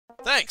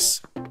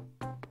Thanks.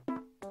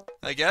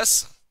 I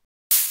guess.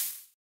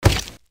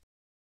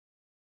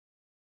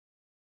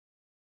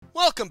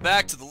 Welcome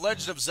back to The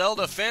Legend of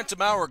Zelda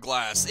Phantom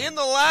Hourglass. In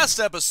the last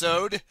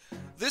episode,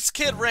 this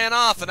kid ran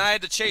off and I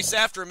had to chase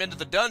after him into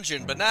the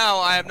dungeon, but now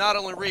I am not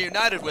only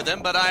reunited with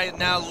him, but I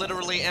now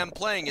literally am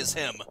playing as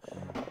him.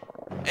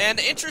 And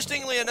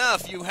interestingly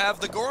enough, you have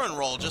the Goron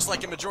roll, just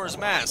like in Majora's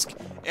Mask.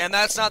 And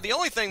that's not the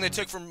only thing they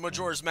took from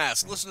Majora's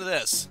Mask. Listen to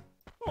this.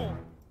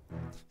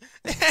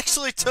 They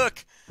actually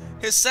took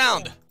his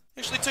sound.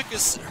 They actually took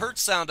his hurt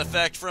sound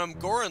effect from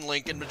Goron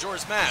Link in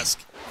Majora's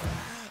Mask.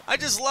 I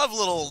just love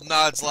little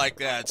nods like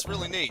that. It's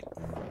really neat.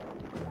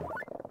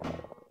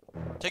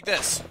 Take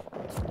this.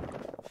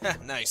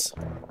 Nice.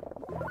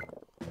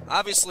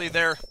 Obviously,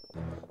 they're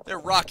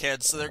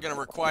rockheads, so they're going to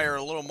require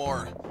a little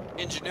more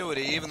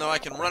ingenuity, even though I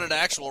can run into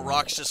actual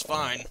rocks just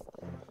fine.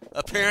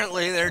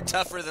 Apparently, they're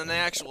tougher than the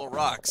actual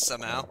rocks,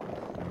 somehow.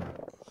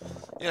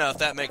 You know, if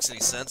that makes any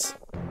sense.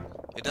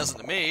 It doesn't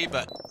to me,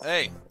 but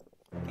hey,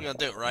 you're going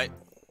to do it, right?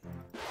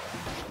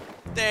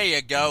 There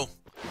you go.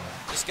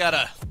 Just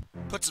gotta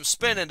put some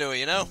spin into it,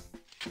 you know?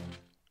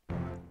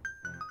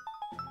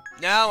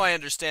 Now I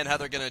understand how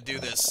they're going to do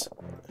this.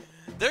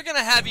 They're going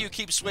to have you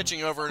keep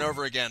switching over and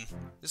over again.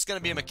 This is going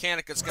to be a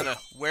mechanic that's going to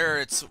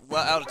wear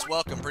out its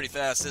welcome pretty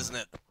fast, isn't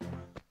it?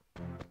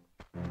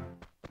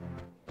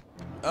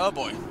 Oh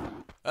boy.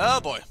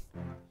 Oh boy.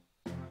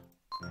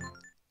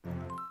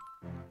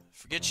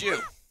 Forget you.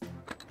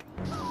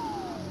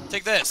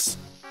 Take this.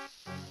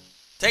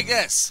 Take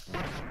this.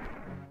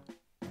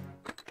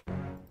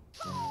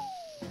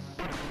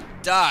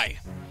 Die.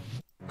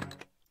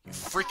 You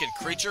freaking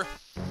creature.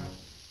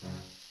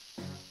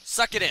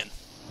 Suck it in.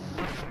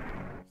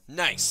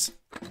 Nice.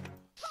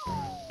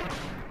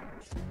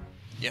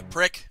 Yeah,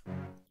 prick.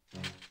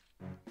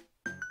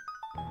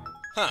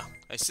 Huh,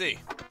 I see.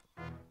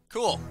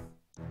 Cool.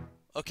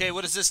 Okay,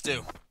 what does this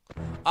do?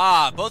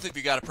 Ah, both of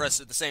you gotta press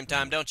it at the same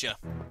time, don't you?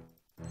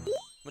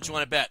 What you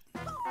wanna bet?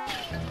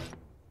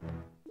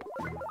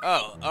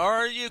 Oh,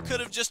 or you could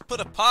have just put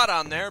a pot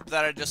on there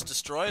that I just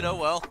destroyed. Oh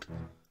well.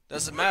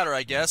 Doesn't matter,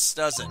 I guess,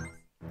 does it?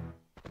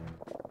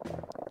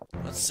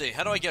 Let's see,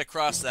 how do I get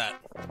across that?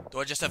 Do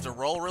I just have to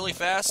roll really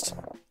fast?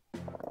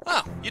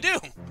 Oh, you do!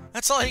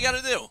 That's all you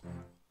gotta do.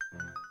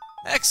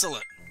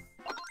 Excellent.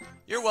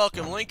 You're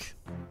welcome, Link.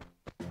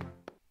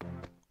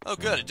 Oh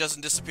good, it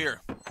doesn't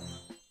disappear.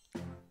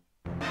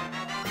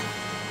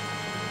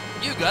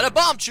 You got a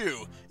bomb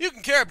chew! You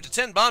can carry up to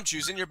 10 bomb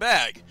chews in your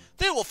bag.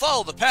 They will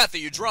follow the path that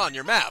you draw on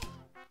your map.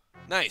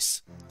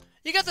 Nice.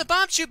 You got the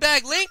bomb chew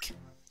bag, Link?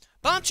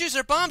 Bomb chews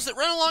are bombs that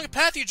run along a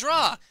path you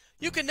draw.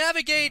 You can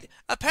navigate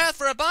a path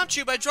for a bomb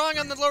chew by drawing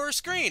on the lower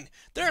screen.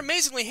 They're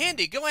amazingly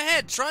handy. Go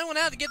ahead, try one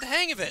out to get the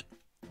hang of it.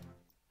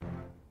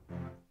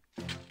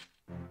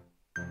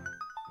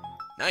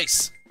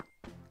 Nice.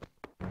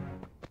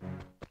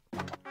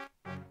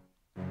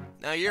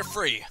 Now you're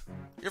free.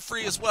 You're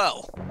free as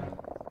well.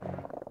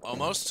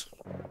 Almost.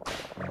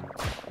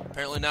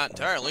 Apparently not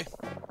entirely.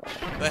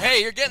 But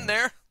hey, you're getting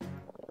there.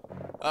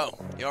 Oh,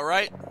 you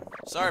alright?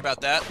 Sorry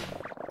about that.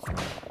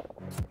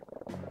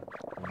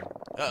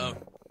 Uh-oh.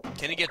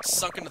 Can he get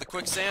sunk into the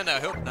quicksand? I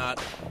hope not.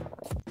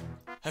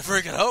 I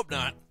freaking hope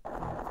not.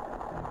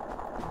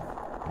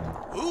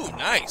 Ooh,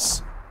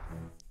 nice.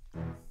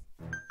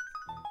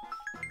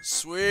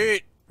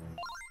 Sweet.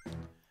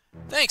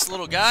 Thanks,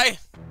 little guy.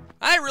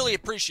 I really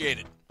appreciate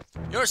it.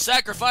 Your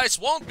sacrifice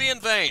won't be in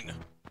vain.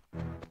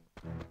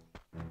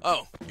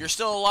 Oh, you're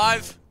still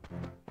alive?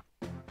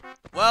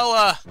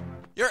 Well,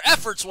 your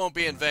efforts won't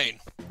be in vain.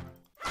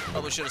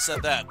 Probably should have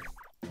said that.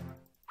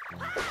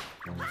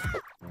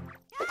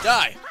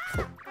 Die!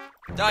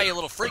 Die, you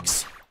little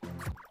freaks!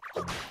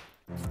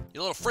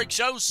 You little freak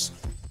shows!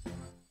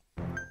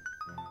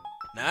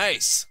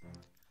 Nice!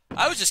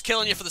 I was just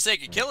killing you for the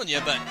sake of killing you,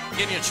 but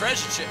getting you a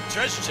treasure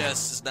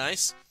chest is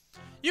nice.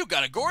 You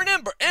got a Goron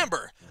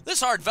Amber!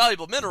 This hard,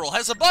 valuable mineral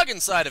has a bug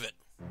inside of it!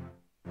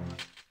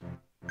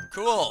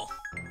 Cool.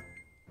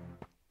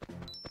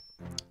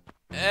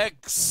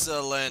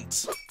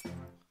 Excellent.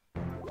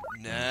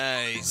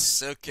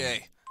 Nice.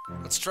 Okay.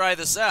 Let's try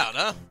this out,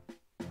 huh?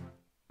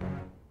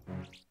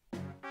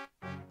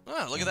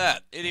 Oh, look at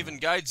that. It even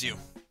guides you.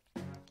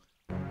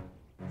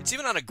 It's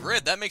even on a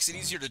grid. That makes it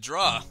easier to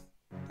draw.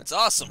 That's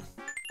awesome.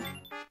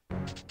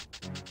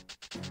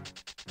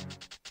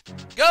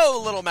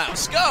 Go, little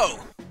mouse, go!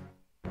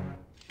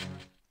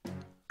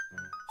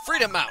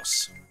 Freedom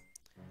Mouse.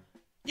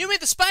 You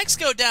made the spikes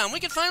go down. We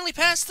can finally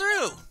pass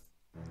through.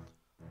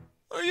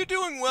 Are you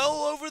doing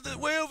well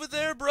way over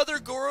there, brother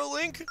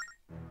Gorolink?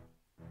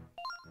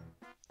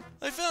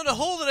 I found a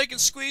hole that I can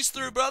squeeze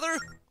through, brother.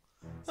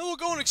 I will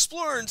go and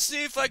explore and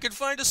see if I can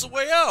find us a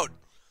way out.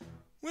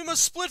 We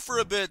must split for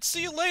a bit.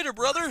 See you later,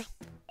 brother.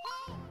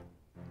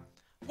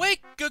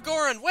 Wait,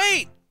 Gagoran,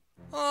 wait!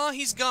 Aw,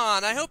 he's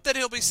gone. I hope that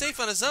he'll be safe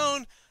on his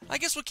own. I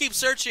guess we'll keep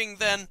searching,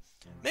 then.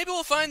 Maybe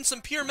we'll find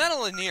some pure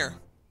metal in here.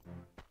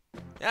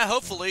 Yeah,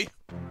 hopefully.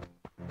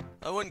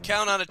 I wouldn't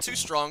count on it too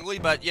strongly,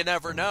 but you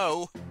never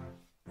know.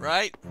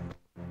 Right?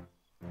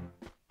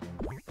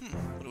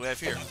 What do do we have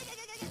here?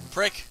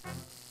 Prick.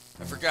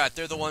 I forgot.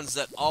 They're the ones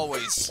that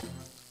always...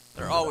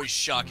 They're always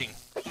shocking.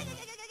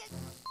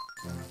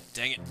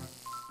 Dang it.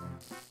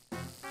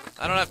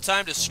 I don't have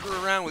time to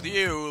screw around with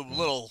you,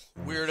 little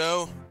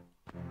weirdo.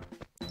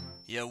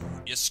 You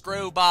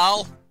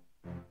screwball.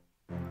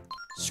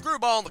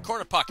 Screwball in the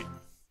corner pocket.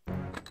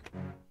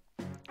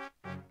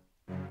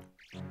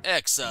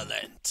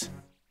 Excellent.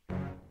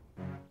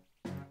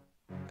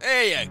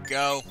 There you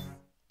go.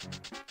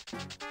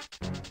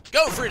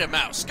 Go, Freedom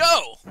Mouse,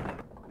 go!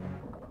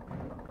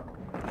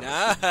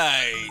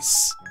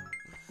 Nice.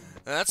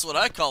 That's what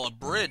I call a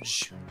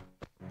bridge.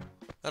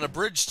 An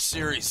abridged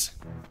series.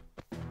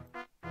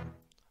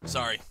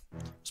 Sorry.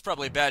 It's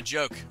probably a bad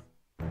joke.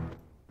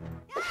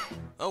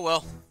 Oh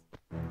well.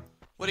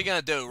 What are you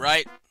gonna do,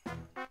 right?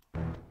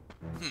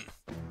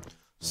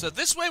 So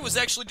this way was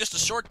actually just a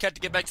shortcut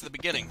to get back to the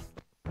beginning.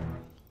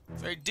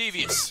 Very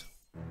devious.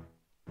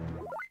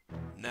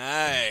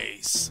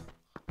 Nice.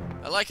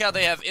 I like how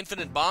they have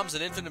infinite bombs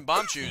and infinite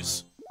bomb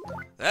shoes.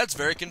 That's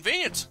very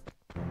convenient.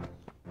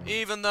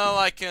 Even though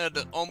I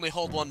could only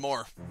hold one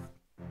more.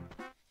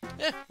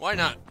 Eh, why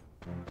not?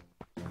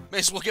 May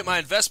as well get my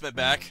investment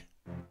back.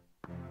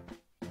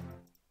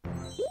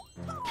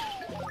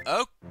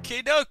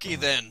 Okie dokie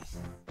then.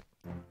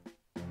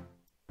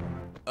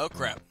 Oh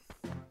crap.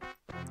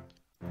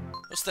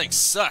 Those things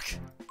suck.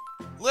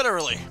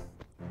 Literally.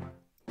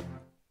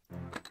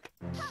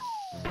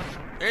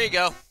 There you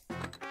go.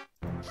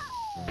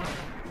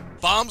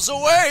 Bombs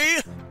away!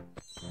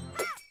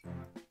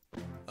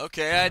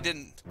 Okay, I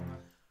didn't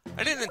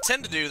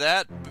intend to do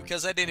that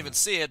because I didn't even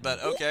see it,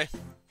 but okay.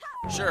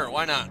 Sure,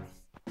 why not?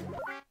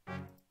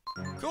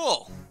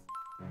 Cool.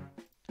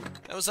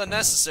 That was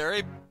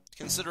unnecessary,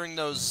 considering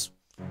those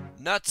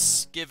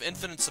nuts give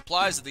infinite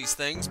supplies of these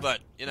things, but,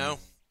 you know,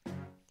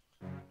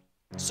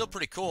 still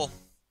pretty cool.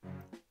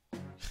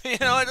 You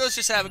know what, let's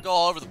just have it go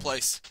all over the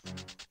place.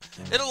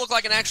 It'll look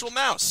like an actual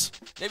mouse.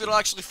 Maybe it'll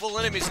actually fool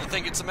enemies and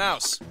think it's a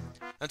mouse.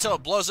 Until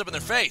it blows up in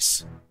their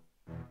face.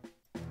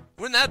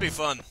 Wouldn't that be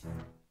fun?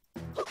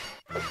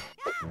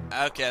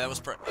 Okay,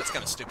 that's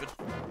kind of stupid.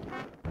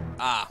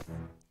 Ah.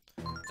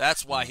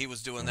 That's why he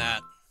was doing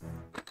that.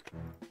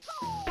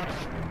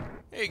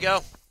 Here you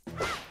go.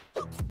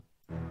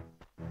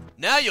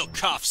 Now you'll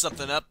cough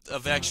something up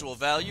of actual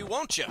value,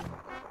 won't you?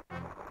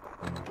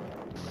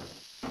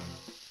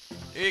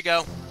 Here you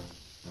go.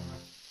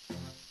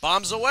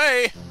 Bombs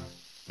away!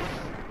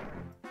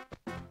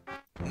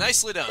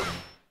 Nicely done.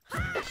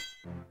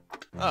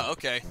 Oh,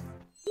 okay.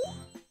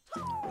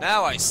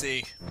 Now I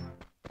see.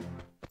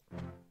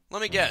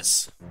 Let me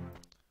guess.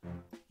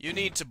 You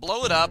need to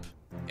blow it up,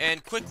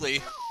 and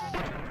quickly...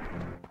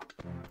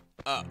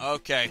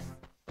 okay.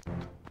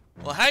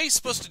 Well, how are you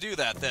supposed to do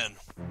that, then?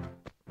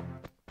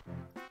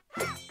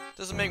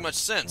 Doesn't make much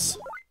sense.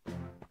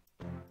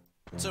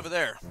 What's over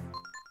there?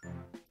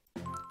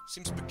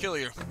 Seems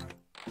peculiar.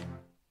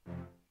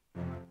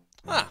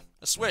 Ah,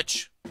 a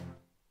switch.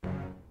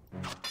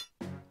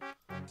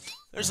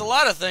 There's a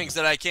lot of things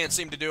that I can't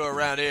seem to do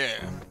around here.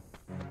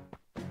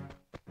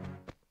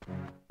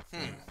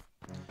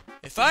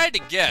 If I had to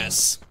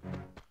guess,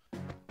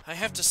 I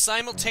have to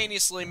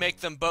simultaneously make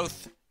them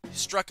both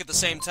struck at the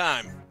same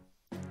time.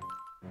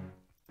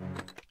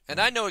 And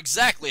I know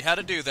exactly how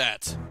to do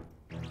that.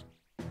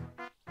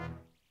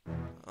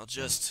 I'll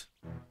just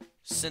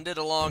send it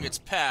along its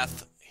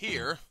path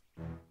here,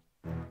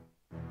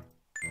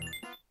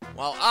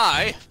 while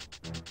I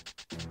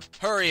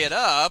hurry it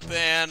up,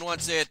 and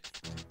once it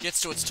gets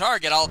to its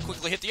target, I'll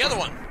quickly hit the other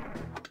one.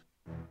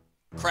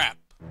 Crap.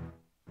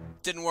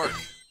 Didn't work.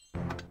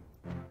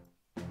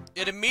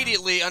 It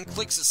immediately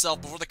unclicks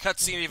itself before the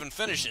cutscene even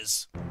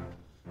finishes.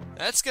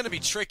 That's gonna be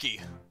tricky.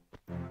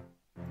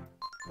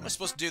 How am I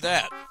supposed to do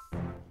that?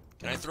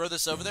 Can I throw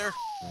this over there?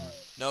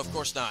 No, of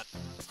course not.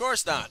 Of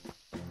course not.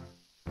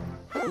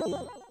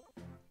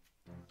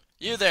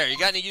 You there, you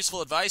got any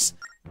useful advice?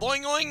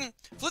 Boing oing!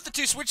 Flip the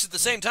two switches at the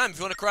same time if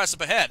you want to cross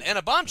up ahead. And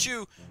a bomb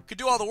shoe could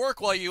do all the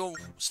work while you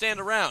stand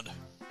around.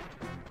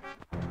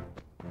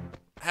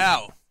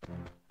 How?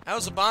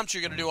 How's a bomb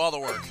shoe gonna do all the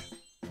work?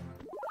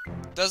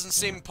 Doesn't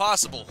seem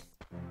possible.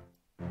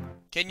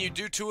 Can you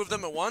do two of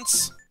them at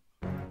once?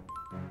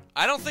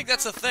 I don't think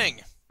that's a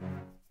thing.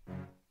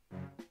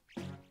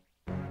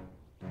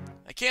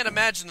 I can't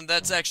imagine that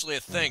that's actually a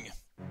thing.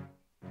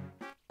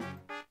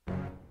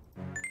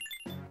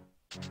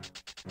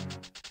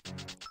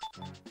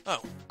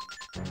 Oh.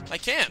 I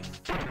can.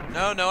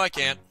 No, I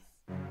can't.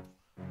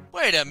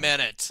 Wait a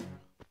minute.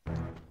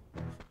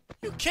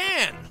 You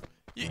can!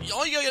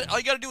 All you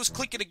gotta do is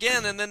click it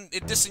again, and then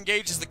it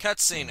disengages the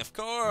cutscene. Of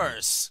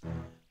course. At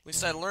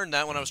least I learned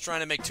that when I was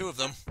trying to make two of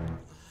them.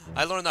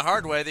 I learned the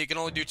hard way that you can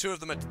only do two of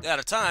them at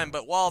a time,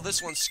 but while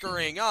this one's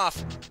scurrying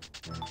off...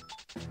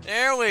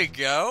 There we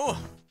go.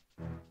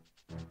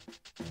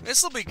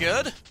 This'll be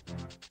good.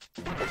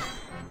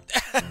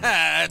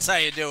 That's how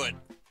you do it.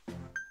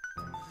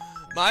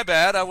 My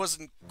bad, I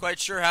wasn't quite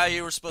sure how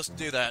you were supposed to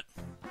do that.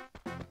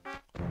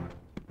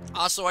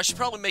 Also, I should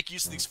probably make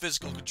use of these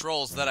physical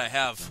controls that I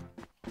have.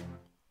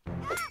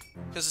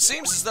 Because it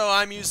seems as though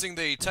I'm using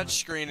the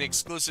touchscreen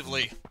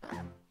exclusively.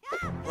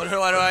 What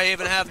do I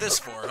even have this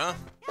for, huh?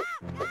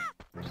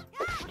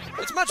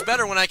 It's much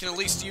better when I can at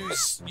least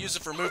use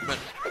it for movement.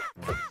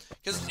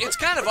 Because it's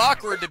kind of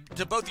awkward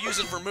to both use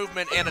it for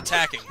movement and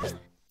attacking.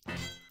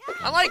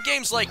 I like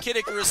games like Kid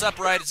Icarus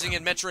Uprising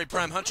and Metroid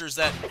Prime Hunters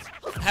that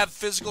have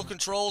physical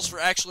controls for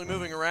actually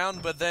moving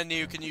around, but then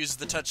you can use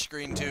the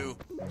touchscreen to,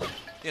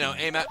 you know,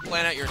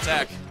 plan out your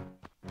attack.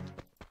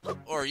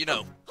 Or, you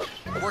know,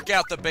 work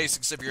out the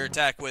basics of your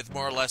attack with,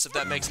 more or less, if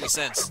that makes any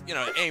sense. You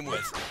know, aim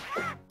with.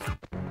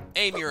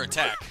 Aim your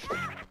attack.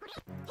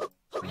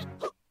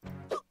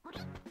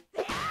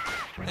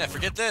 Yeah,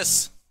 forget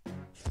this.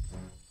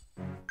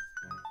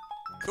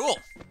 Cool.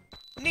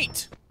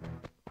 Neat.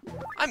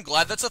 I'm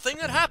glad that's a thing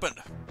that happened.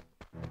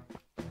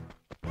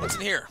 What's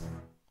in here?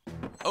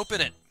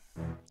 Open it.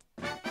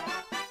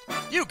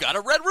 You got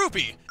a red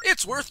rupee!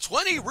 It's worth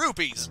 20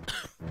 rupees!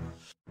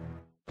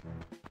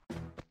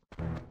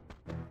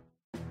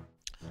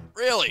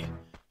 Really?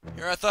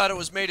 Here I thought it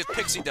was made of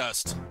pixie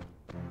dust.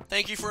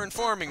 Thank you for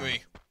informing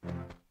me.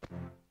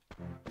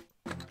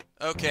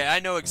 Okay, I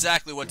know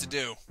exactly what to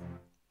do.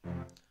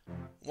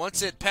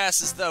 Once it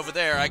passes over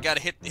there, I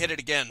gotta hit it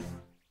again.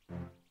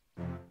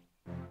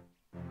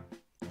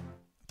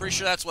 Pretty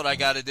sure that's what I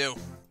gotta do.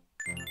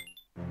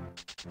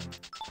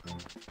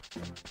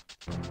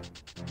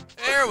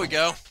 There we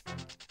go.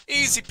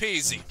 Easy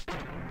peasy.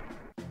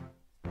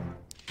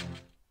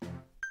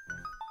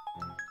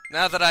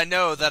 Now that I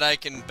know that I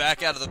can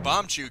back out of the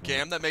bomb chew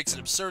cam, that makes it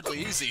absurdly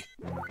easy.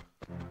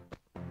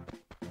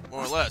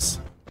 More or less.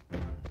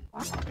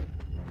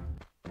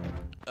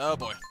 Oh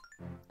boy.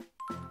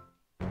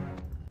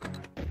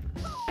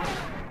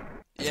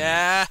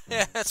 Yeah,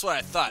 that's what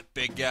I thought,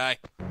 big guy.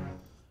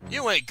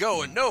 You ain't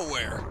going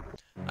nowhere.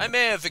 I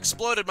may have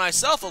exploded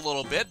myself a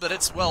little bit, but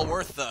it's well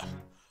worth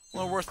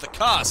the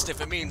cost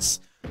if it means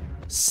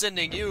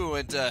sending you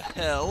into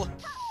hell.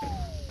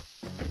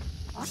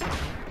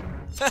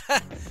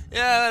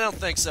 Yeah, I don't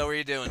think so. What are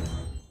you doing?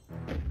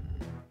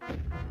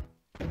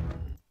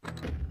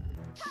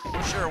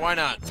 Sure, why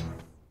not?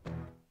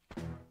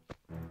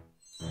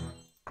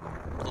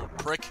 Little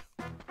prick.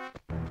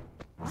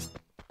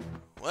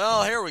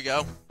 Well, here we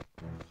go.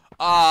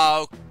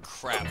 Oh,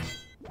 crap.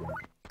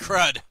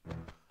 Crud.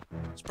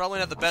 It's probably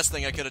not the best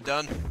thing I could have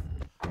done.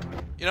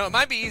 You know, it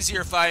might be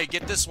easier if I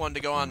get this one to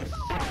go on.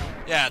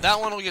 Yeah, that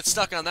one will get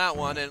stuck on that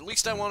one, and at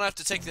least I won't have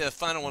to take the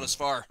final one as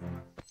far.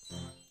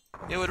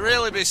 It would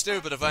really be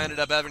stupid if I ended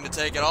up having to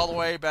take it all the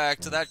way back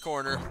to that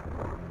corner.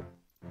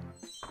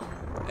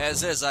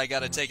 As is, I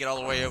gotta take it all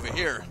the way over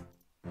here.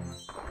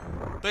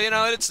 But you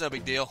know, it's no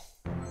big deal.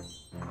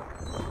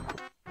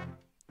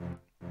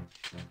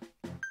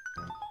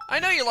 I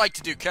know you like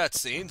to do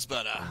cutscenes,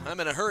 but I'm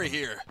in a hurry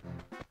here.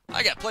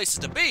 I got places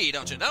to be,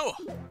 don't you know?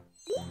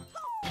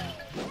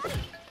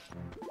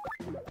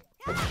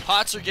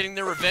 Pots are getting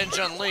their revenge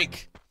on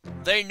Link.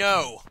 They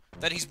know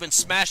that he's been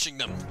smashing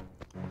them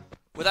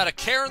without a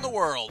care in the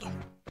world.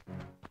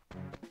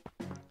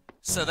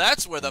 So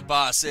that's where the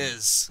boss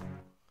is.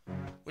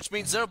 Which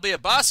means there'll be a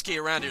boss key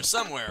around here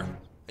somewhere.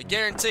 I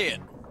guarantee it.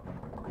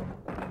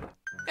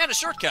 And a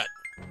shortcut.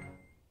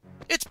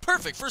 It's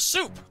perfect for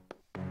soup.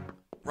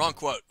 Wrong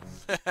quote.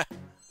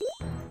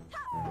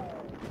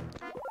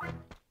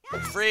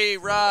 Free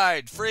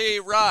ride,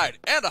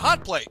 and a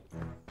hot plate.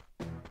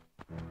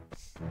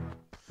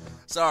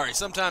 Sorry,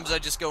 sometimes I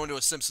just go into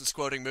a Simpsons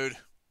quoting mood.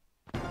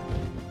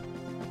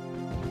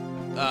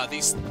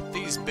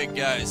 These big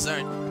guys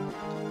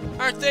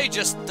aren't they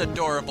just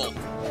adorable?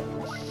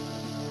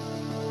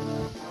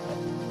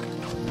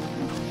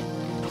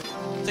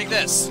 Take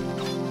this.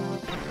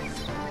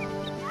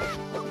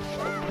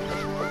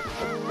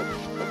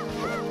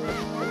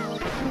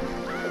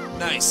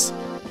 Nice.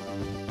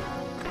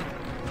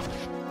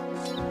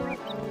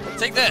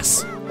 Take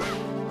this.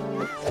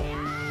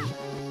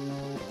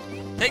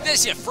 Take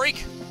this, you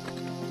freak.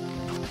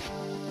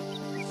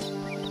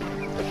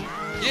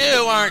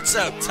 You aren't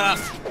so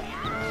tough.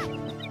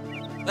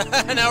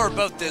 Now we're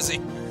both dizzy.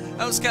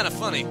 That was kind of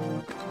funny,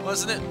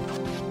 wasn't it?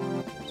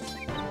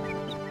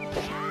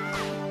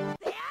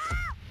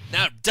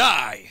 Now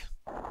die.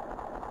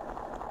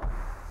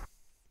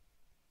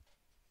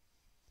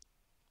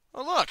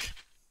 Oh, look.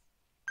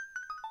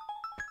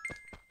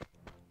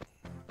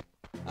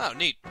 Oh,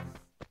 neat.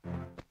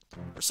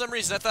 For some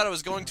reason, I thought I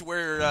was going to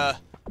where,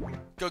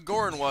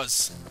 Gogorin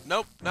was.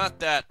 Nope, not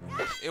that.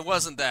 It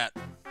wasn't that.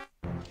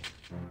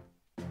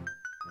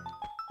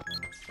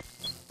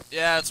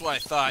 Yeah, that's what I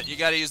thought. You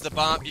gotta use the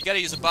bomb. You gotta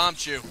use a bomb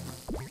chew.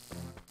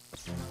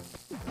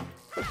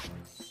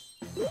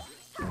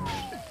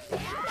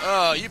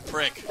 Oh, you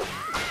prick.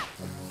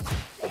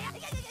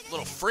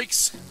 Little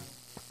freaks.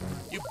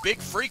 You big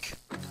freak.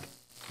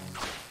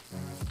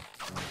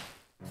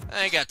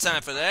 I ain't got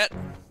time for that.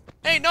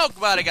 Ain't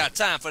nobody got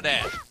time for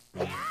that.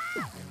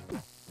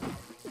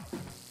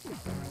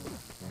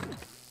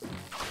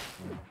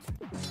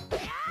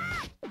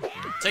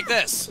 Take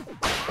this.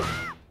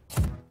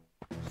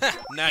 Heh,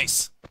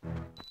 nice.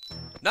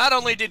 Not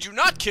only did you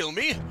not kill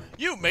me,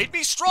 You made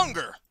me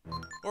stronger!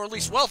 Or at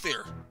least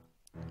wealthier.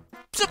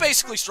 So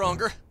basically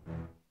stronger.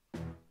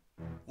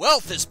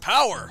 Wealth is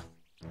power!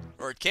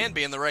 Or it can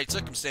be in the right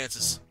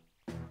circumstances.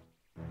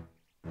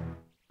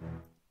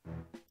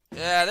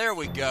 Yeah, there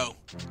we go.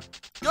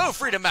 Go,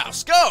 Freedom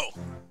Mouse, go!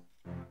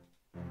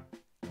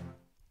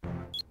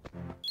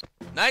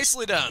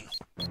 Nicely done.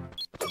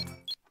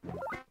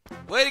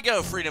 Way to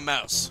go, Freedom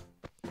Mouse.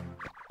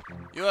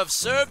 You have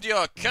served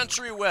your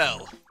country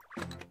well.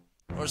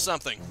 Or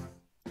something.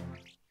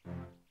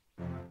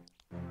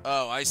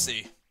 Oh, I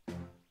see.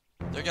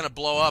 They're gonna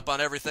blow up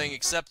on everything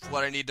except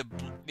what I need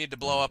to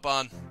blow up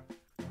on.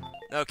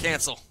 No,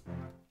 cancel.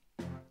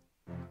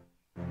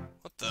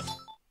 What the?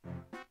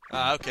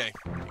 Ah, okay.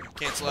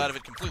 Cancel out of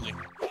it completely.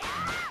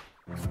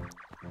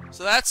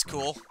 So that's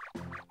cool.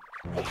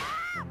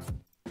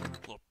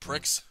 Little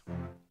pricks.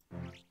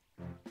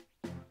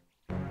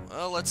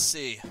 Well, let's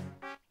see.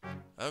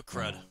 Oh,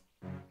 crud.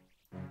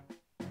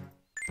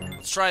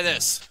 Let's try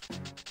this.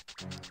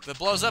 If it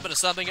blows up into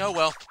something, oh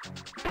well.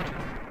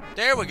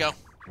 There we go.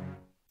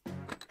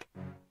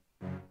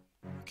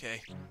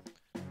 Okay.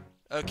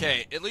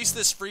 Okay, at least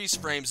this freeze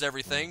frames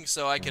everything,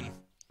 so I can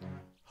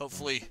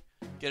hopefully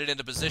get it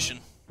into position.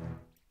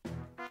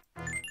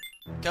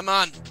 Come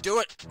on, do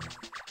it!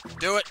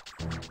 Do it!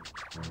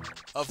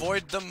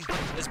 Avoid them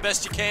as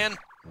best you can.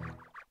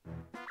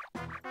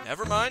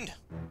 Never mind.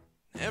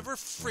 Never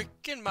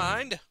freaking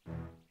mind.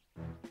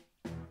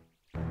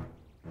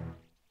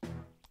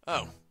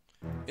 Oh.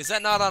 Is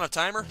that not on a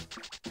timer?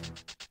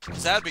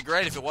 Because that would be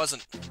great if it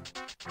wasn't.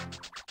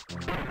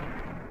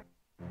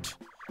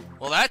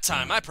 Well, that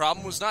time my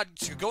problem was not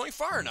going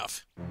far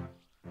enough.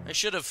 I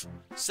should have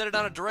set it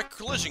on a direct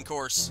collision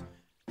course.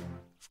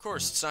 Of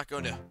course, it's not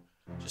going to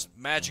just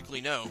magically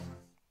know.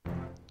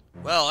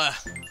 Well,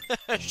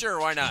 sure,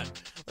 why not?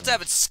 Let's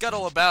have it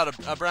scuttle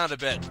around a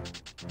bit.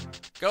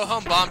 Go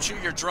home,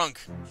 Bombchu, you're drunk.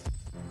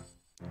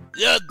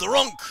 You're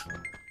drunk!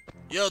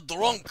 You're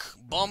drunk,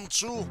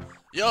 Bombchu!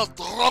 You're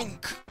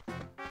drunk!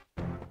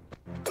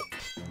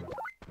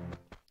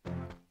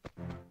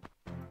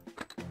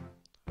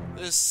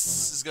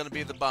 This is gonna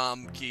be the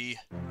bomb key.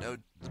 No,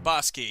 the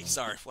boss key.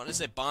 Sorry, why did I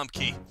say bomb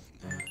key?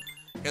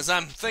 Because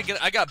I'm thinking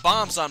I got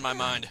bombs on my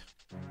mind.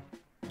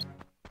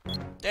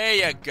 There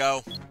you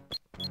go.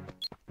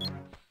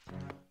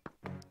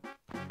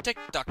 Tick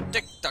tock,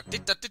 tick tock,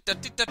 tick tock, tick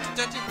tock, tick tock,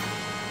 tick tock.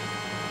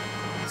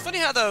 It's funny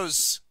how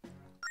those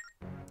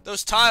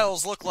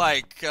tiles look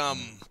like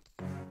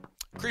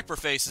creeper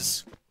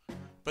faces.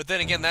 But then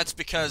again, that's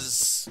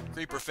because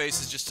creeper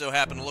faces just so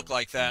happen to look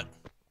like that.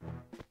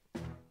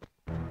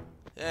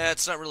 Yeah,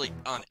 it's not really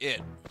on it.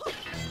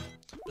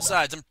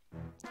 Besides,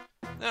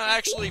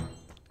 actually,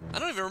 I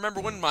don't even remember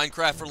when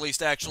Minecraft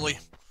released, actually.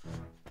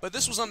 But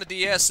this was on the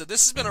DS, so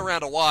this has been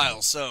around a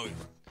while, so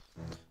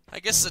I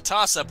guess it's a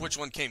toss-up which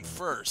one came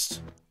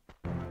first.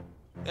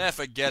 Yeah,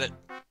 forget it.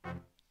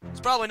 It's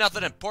probably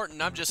nothing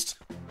important, I'm just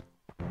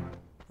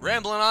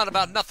rambling on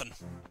about nothing.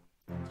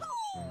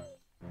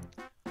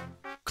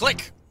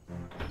 Click!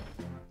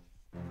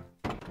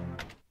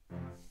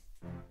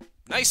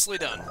 Nicely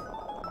done.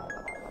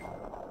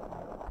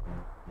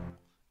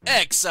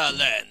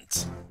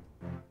 Excellent!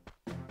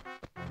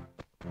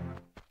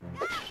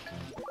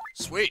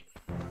 Sweet.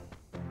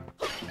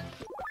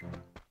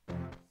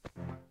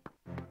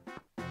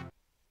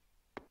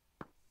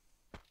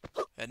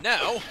 And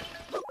now,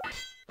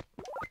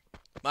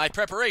 my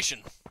preparation.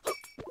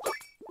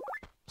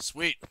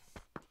 Sweet.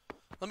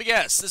 Let me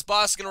guess, this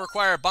boss is going to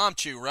require a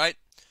Bombchu, right?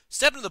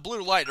 Step into the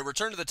blue light to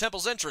return to the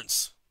temple's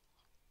entrance.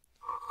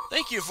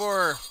 Thank you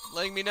for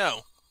letting me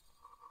know.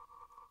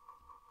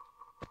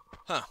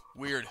 Huh,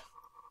 weird.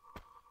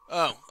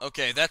 Oh,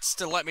 okay, that's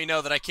to let me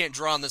know that I can't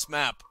draw on this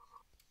map.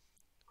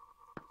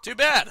 Too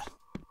bad.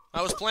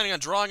 I was planning on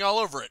drawing all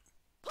over it.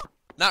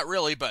 Not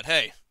really, but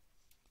hey,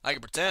 I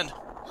can pretend.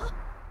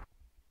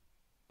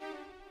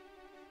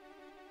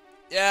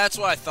 Yeah, that's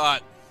what I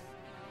thought.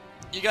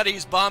 You gotta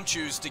use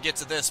Bombchus to get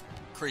to this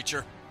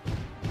creature.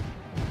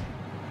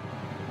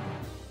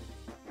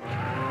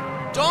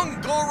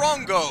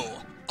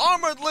 Dongorongo!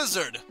 Armored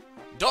lizard!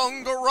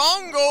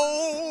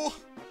 Dongorongo!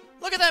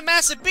 Look at that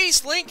massive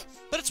beast, Link!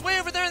 But it's way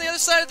over there on the other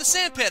side of the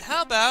sandpit.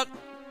 How about...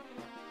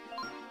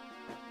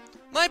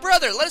 My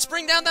brother, let us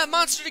bring down that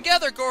monster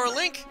together, Gora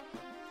Link!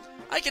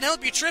 I can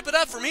help you trip it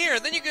up from here,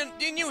 then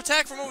you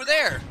attack from over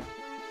there.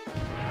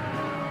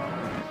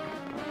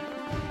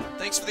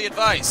 Thanks for the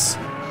advice.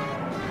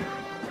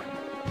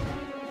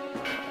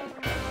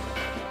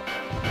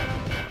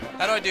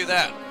 How do I do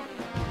that?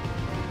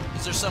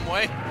 Is there some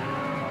way?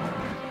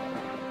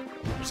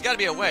 There's gotta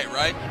be a way,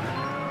 right?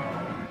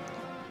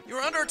 You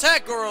are under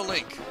attack, Goro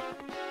Link!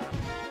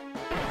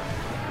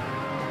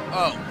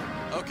 Oh,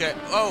 okay.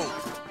 Oh,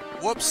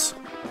 whoops.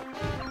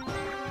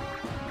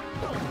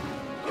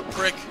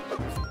 Prick.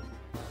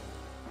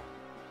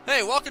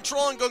 Hey, while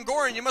controlling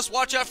Gongoran, you must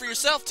watch out for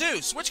yourself,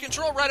 too. Switch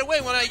control right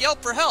away when I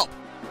yelp for help.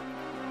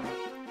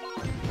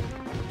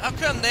 How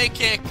come they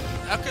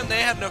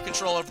have no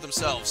control over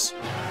themselves?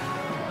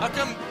 How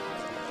come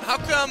How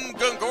come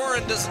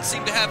Gungoran doesn't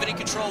seem to have any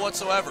control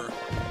whatsoever?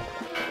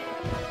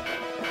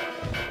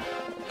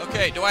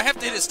 Okay, do I have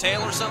to hit his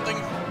tail or something?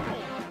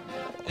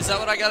 Is that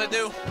what I gotta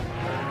do?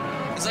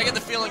 Because I get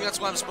the feeling that's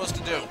what I'm supposed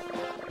to do.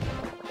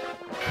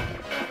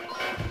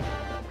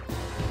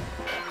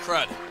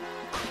 Crud.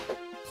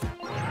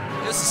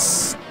 This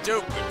is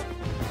stupid.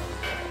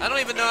 I don't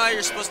even know how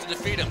you're supposed to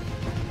defeat him.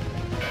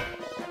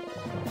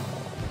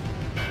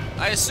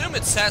 I assume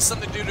it has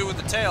something to do with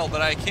the tail,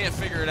 but I can't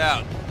figure it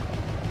out.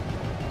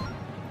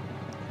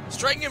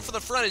 Striking him from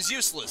the front is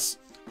useless.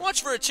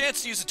 Watch for a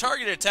chance to use a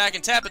targeted attack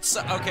and tap its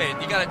side. Okay,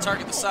 you gotta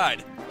target the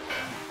side.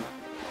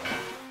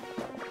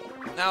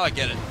 Now I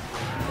get it.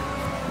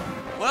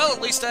 Well,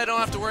 at least I don't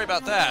have to worry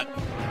about that.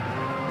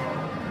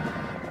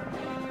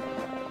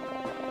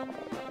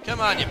 Come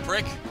on, you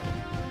prick.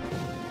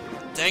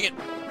 Dang it.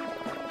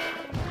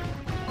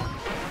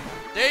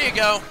 There you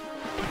go.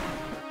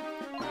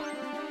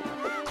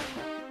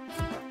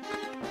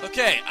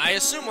 Okay, I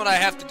assume what I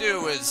have to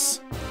do is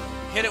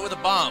hit it with a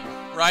bomb,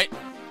 right?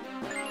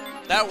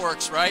 That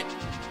works, right?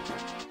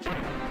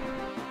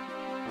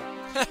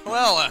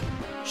 Well,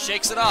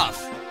 shakes it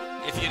off,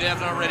 if you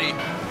haven't already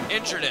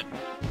injured it.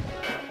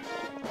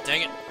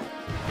 Dang it.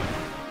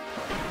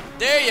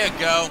 There you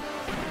go.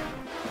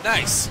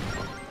 Nice.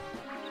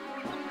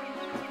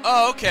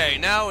 Oh, okay,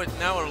 now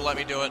it'll let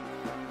me do it.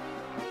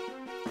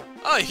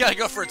 Oh, you gotta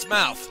go for its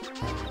mouth.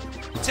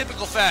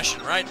 Typical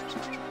fashion, right?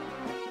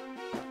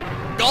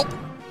 Gulp!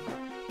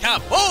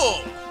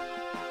 Kaboom!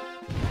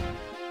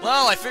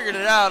 Well, I figured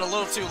it out a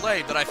little too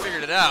late, but I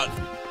figured it out.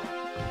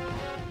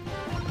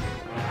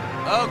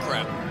 Oh,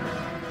 crap.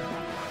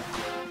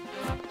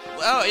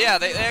 Oh, yeah,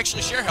 they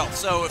actually share health,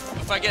 so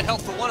if I get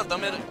health for one of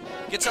them, it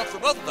gets health for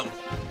both of them.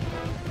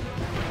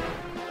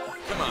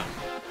 Come on.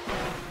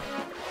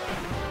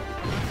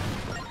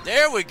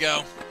 There we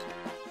go.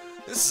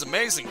 This is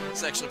amazing.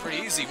 It's actually pretty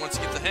easy once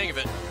you get the hang of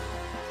it.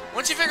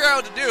 Once you figure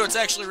out what to do, it's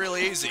actually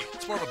really easy.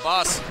 It's more of a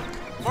boss,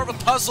 more of a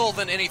puzzle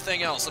than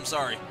anything else, I'm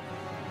sorry.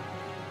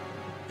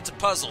 It's a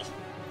puzzle.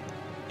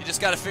 You just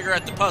gotta figure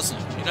out the puzzle,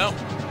 you know?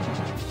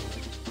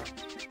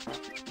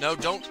 No,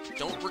 don't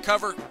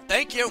recover.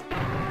 Thank you.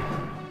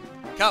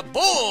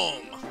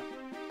 Kaboom!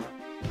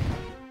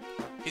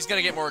 He's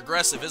gonna get more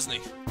aggressive, isn't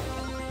he?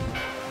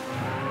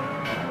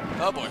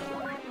 Oh boy.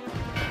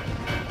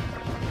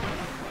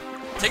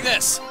 Take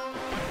this.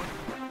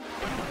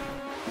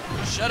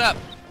 Shut up.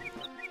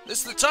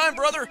 This is the time,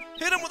 brother.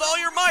 Hit him with all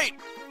your might.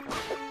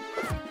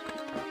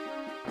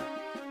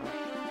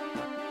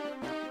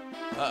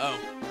 Uh-oh.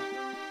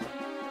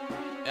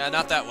 Yeah,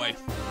 not that way.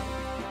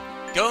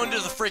 Go into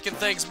the freaking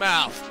thing's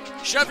mouth.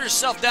 Shove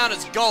yourself down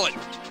its gullet.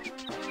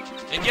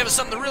 And give us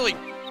something to really...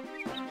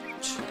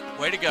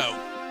 Way to go.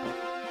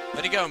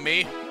 Way to go,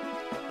 me.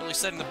 Really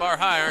setting the bar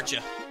high, aren't you?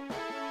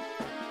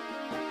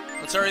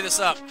 Let's hurry this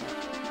up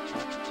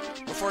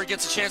before he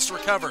gets a chance to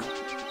recover.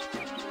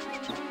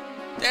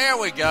 There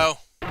we go.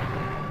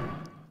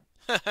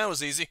 That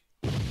was easy.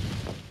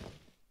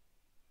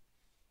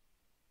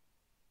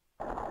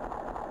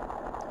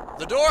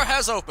 The door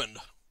has opened.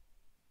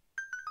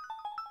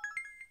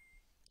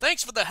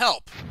 Thanks for the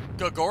help,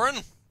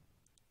 Gungoran.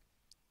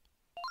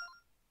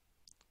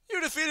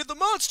 You defeated the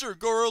monster,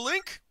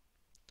 Gorolink.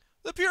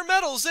 The pure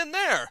metal's in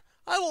there.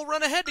 I will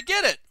run ahead to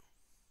get it.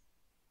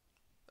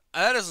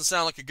 That doesn't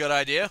sound like a good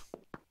idea.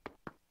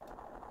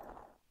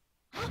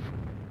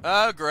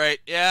 Oh, great.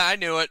 Yeah, I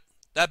knew it.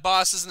 That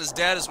boss isn't as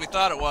dead as we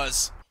thought it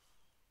was.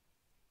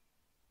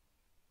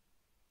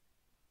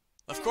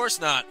 Of course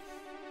not.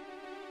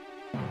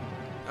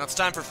 Now it's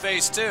time for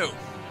phase 2.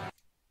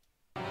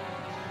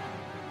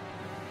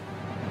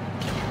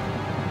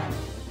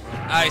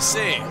 I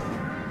see.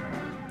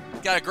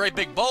 Got a great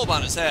big bulb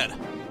on his head.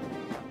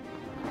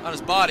 On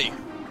his body.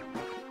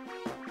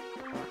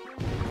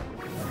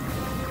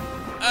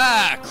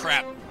 Ah,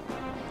 crap.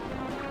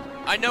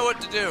 I know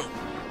what to do.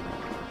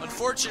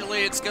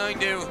 Unfortunately, it's going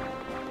to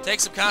take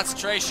some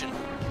concentration.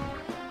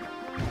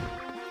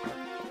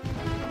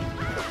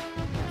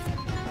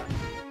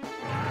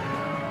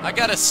 I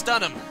gotta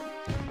stun him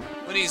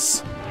when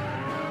he's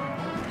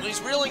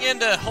reeling in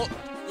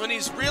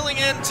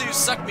to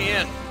suck me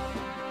in.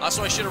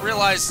 Also, I should have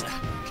realized.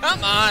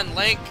 Come on,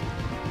 Link.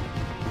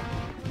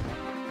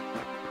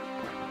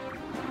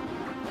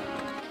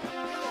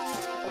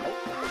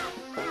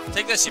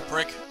 Take this, you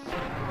prick.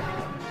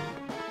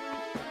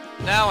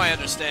 Now I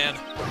understand.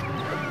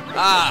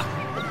 Ah.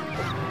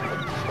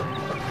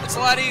 It's a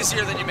lot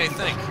easier than you may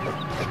think.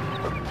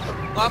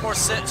 A lot more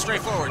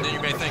straightforward than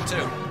you may think,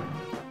 too.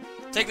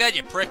 Take that,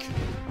 you prick.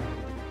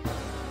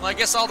 Well, I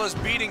guess all those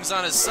beatings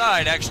on his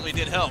side actually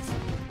did help.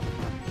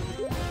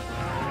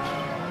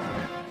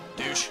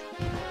 Douche.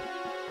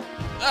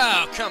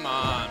 Oh, come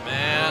on,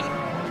 man.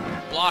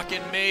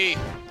 Blocking me.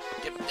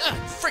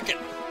 Frickin'.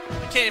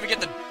 I can't even get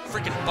the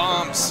frickin'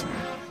 bombs.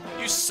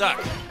 You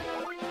suck.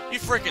 You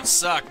frickin'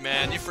 suck,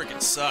 man. You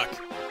frickin' suck.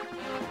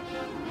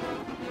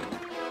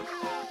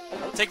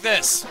 Take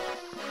this.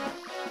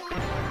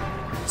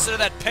 Consider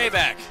that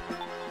payback.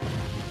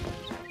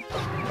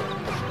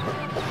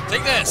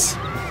 Take this!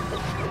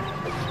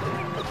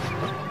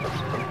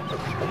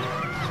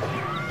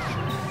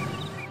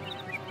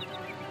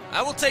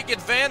 I will take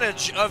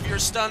advantage of your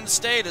stunned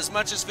state as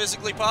much as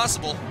physically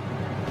possible.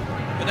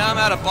 But now I'm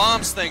out of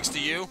bombs thanks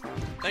to you.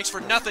 Thanks for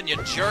nothing, you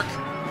jerk.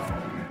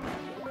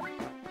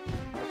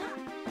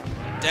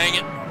 Dang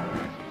it.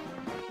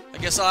 I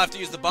guess I'll have to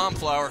use the bomb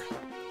flower.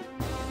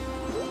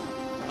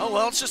 Oh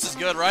well, it's just as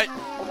good, right?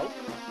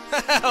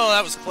 Oh,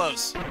 that was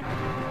close.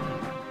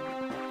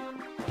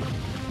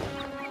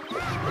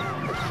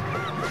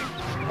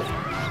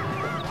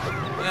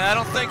 I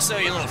don't think so,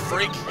 you little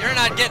freak. You're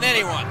not getting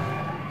anyone.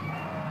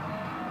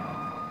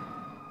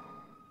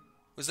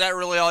 Was that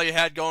really all you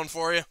had going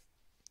for you?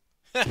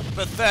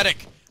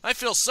 Pathetic. I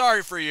feel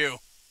sorry for you.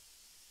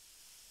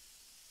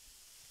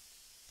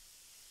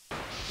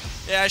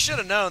 Yeah, I should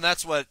have known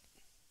that's what...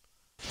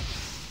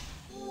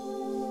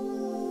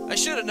 I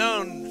should have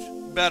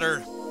known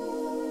better.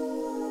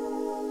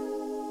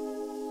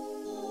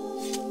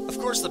 Of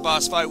course the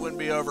boss fight wouldn't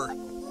be over.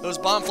 Those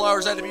bomb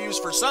flowers had to be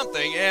used for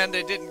something, and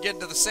it didn't get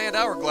into the sand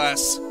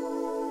hourglass.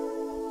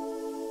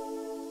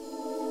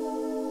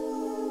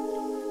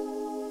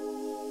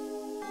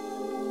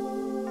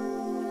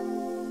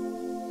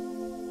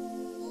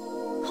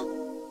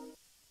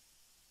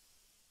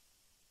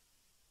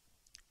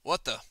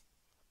 What the?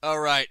 Oh,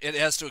 right. It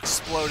has to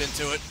explode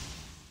into it.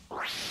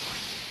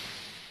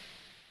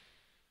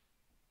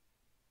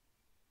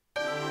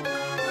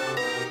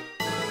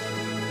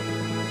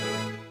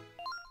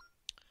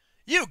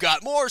 You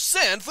got more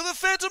sand for the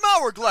Phantom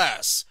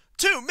Hourglass!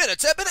 2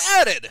 minutes have been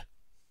added!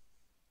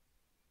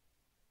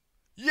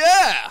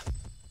 Yeah!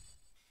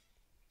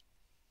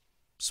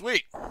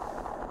 Sweet.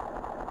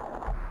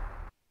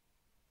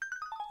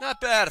 Not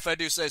bad if I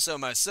do say so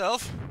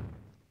myself.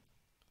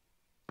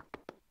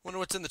 Wonder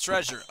what's in the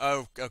treasure.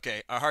 Oh,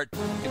 okay. A heart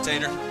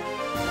container.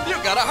 You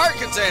got a heart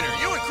container!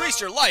 You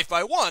increased your life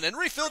by 1 and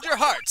refilled your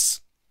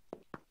hearts!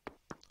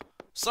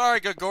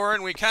 Sorry,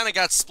 Gagorin, we kinda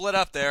got split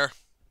up there.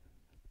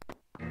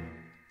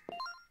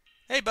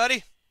 Hey,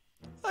 buddy.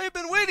 I've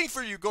been waiting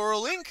for you,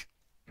 Gorolink.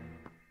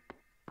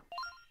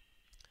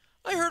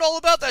 I heard all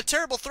about that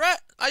terrible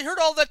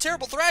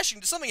thrashing.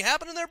 Did something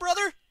happen in there,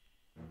 brother?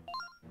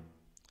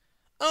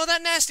 Oh,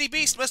 that nasty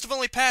beast must have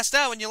only passed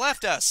out when you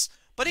left us.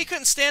 But he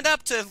couldn't stand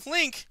up to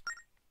Link.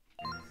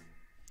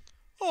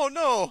 Oh,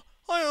 no.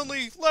 I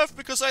only left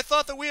because I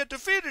thought that we had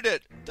defeated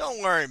it.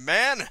 Don't worry,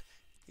 man.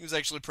 He was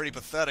actually pretty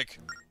pathetic.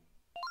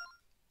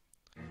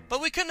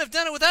 But we couldn't have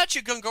done it without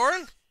you,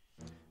 Gungoran.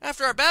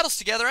 After our battles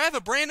together, I have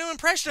a brand new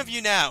impression of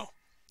you now.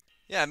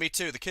 Yeah, me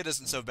too. The kid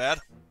isn't so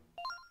bad.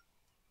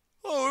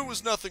 Oh, it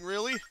was nothing,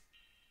 really.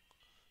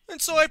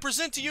 And so I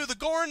present to you the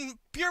Goron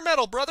Pure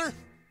Metal, brother.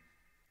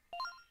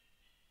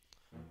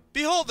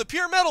 Behold, the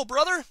Pure Metal,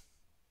 brother.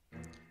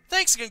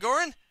 Thanks,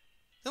 Gungoran.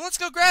 Then let's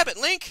go grab it,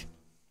 Link.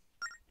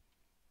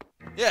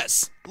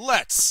 Yes,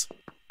 let's.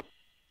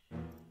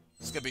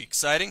 This is gonna be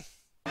exciting.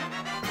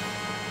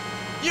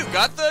 You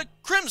got the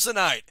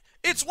Crimsonite.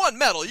 It's 1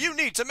 metal you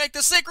need to make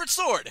the sacred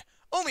sword.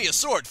 Only a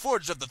sword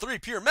forged of the 3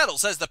 pure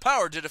metals has the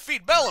power to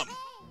defeat Bellum.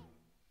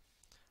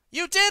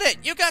 You did it!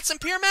 You got some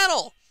pure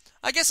metal!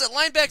 I guess that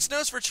Lineback's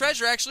nose for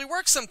treasure actually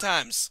works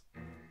sometimes.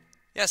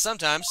 Yeah,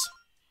 sometimes.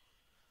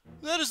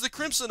 That is the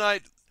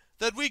Crimsonite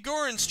that we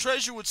Gorons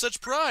treasure with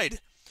such pride.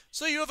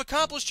 So you have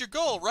accomplished your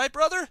goal, right,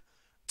 brother?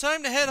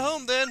 Time to head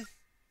home, then.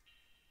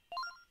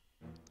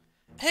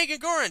 Hey,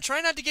 Gagoran,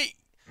 try not to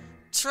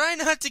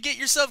get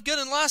yourself good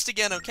and lost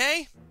again,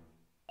 okay?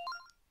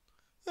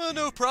 Oh,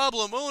 no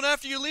problem. Oh, and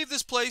after you leave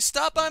this place,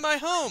 stop by my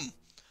home.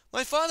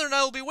 My father and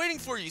I will be waiting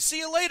for you. See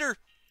you later,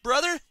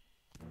 brother.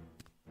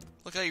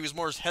 Look how he was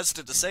more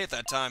hesitant to say it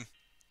that time.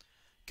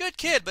 Good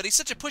kid, but he's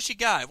such a pushy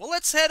guy. Well,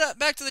 let's head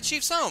back to the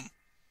chief's home.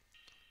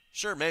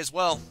 Sure, may as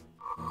well.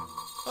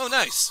 Oh,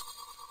 nice.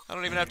 I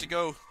don't even have to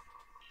go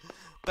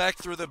back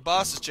through the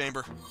boss's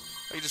chamber.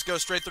 I can just go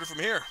straight through from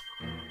here.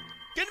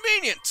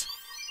 Convenient.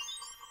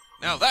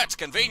 Now that's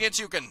convenience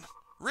you can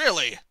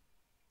really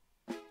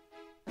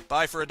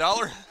buy for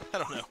 $1? I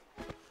don't know.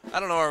 I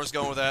don't know where I was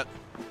going with that.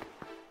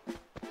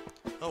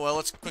 Oh well,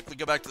 let's quickly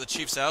go back to the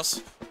chief's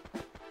house.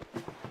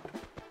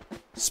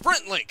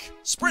 Sprint, Link!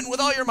 Sprint with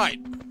all your might!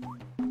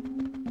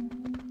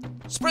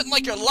 Sprint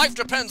like your life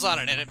depends on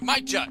it, and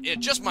it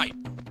just might.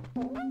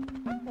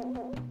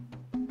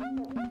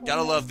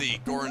 Gotta love the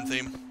Goron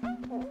theme.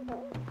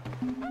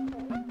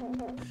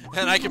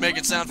 And I can make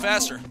it sound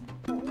faster.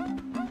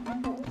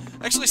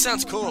 Actually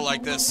sounds cooler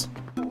like this.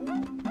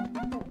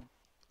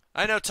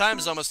 I know time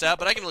is almost out,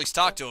 but I can at least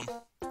talk to him.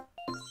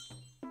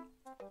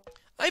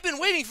 I've been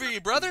waiting for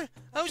you, brother.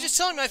 I was just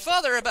telling my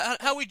father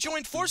about how we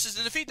joined forces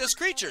to defeat those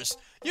creatures.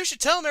 You should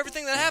tell him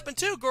everything that happened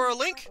too,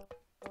 Gorolink.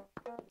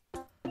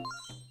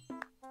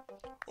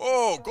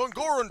 Oh,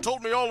 Gungoran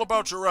told me all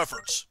about your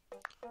efforts.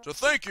 To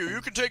thank you,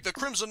 you can take the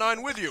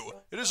Crimsonite with you.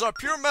 It is our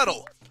pure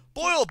metal.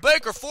 Boil,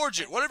 bake, or forge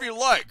it, whatever you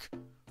like.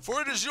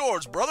 For it is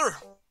yours, brother.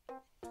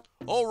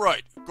 All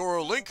right,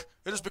 Gorolink.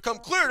 It has become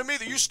clear to me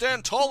that you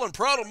stand tall and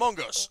proud among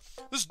us.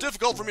 This is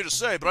difficult for me to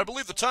say, but I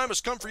believe the time has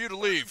come for you to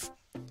leave.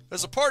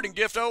 As a parting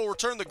gift, I will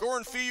return the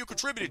Goron fee you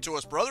contributed to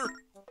us, brother.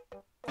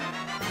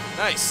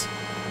 Nice.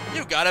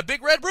 You got a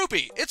big red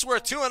rupee. It's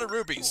worth 200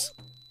 rupees.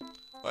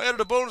 I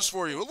added a bonus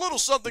for you, a little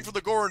something for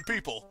the Goron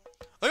people.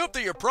 I hope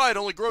that your pride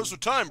only grows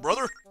with time,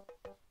 brother.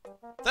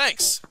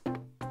 Thanks.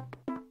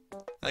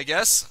 I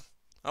guess.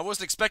 I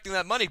wasn't expecting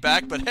that money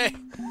back, but hey.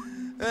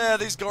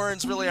 These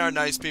Gorons really are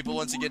nice people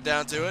once you get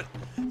down to it.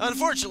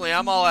 Unfortunately,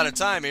 I'm all out of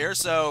time here,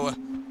 so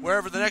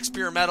wherever the next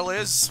pure metal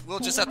is, we'll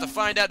just have to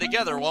find out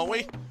together, won't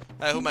we?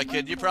 Who am I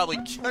kidding? You probably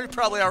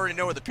already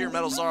know where the pure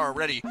metals are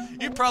already.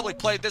 You probably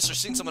played this or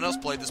seen someone else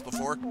play this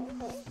before.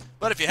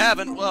 But if you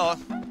haven't, well,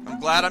 I'm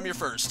glad I'm your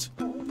first.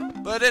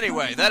 But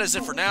anyway, that is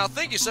it for now.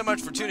 Thank you so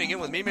much for tuning in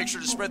with me. Make sure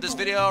to spread this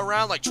video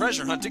around like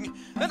treasure hunting.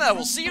 And I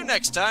will see you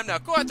next time. Now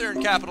go out there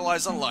and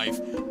capitalize on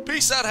life.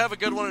 Peace out, have a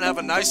good one, and have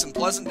a nice and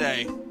pleasant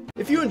day.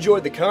 If you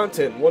enjoyed the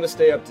content and want to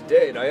stay up to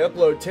date, I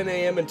upload 10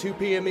 a.m. and 2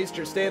 p.m.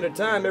 Eastern Standard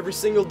Time every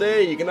single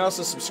day. You can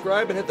also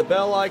subscribe and hit the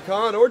bell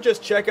icon, or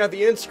just check out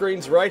the end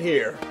screens right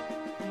here.